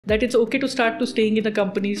That it's okay to start to staying in the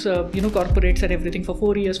companies, corporates and everything for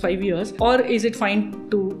 4 years, 5 years? Or is it fine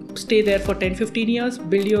to stay there for 10, 15 years,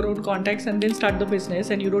 build your own contacts and then start the business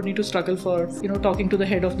and you don't need to struggle for, talking to the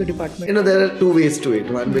head of the department? There are two ways to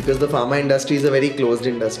it. One, because the pharma industry is a very closed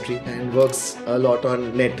industry and works a lot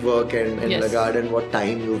on network and regard and what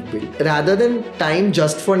time you've built. Rather than time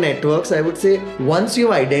just for networks, I would say once you've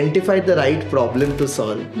identified the right problem to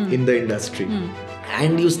solve in the industry,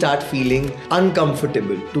 and you start feeling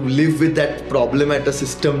uncomfortable to live with that problem at a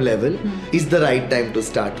system level, is the right time to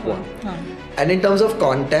start one. And in terms of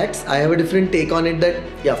contacts, I have a different take on it that,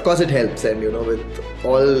 of course it helps. And, with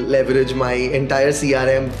all leverage, my entire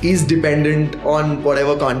CRM is dependent on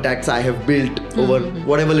whatever contacts I have built over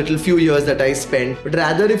whatever little few years that I spent. But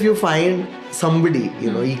rather, if you find somebody,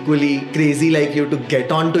 equally crazy like you to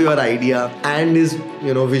get onto your idea and is,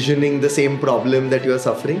 visioning the same problem that you are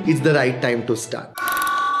suffering, it's the right time to start.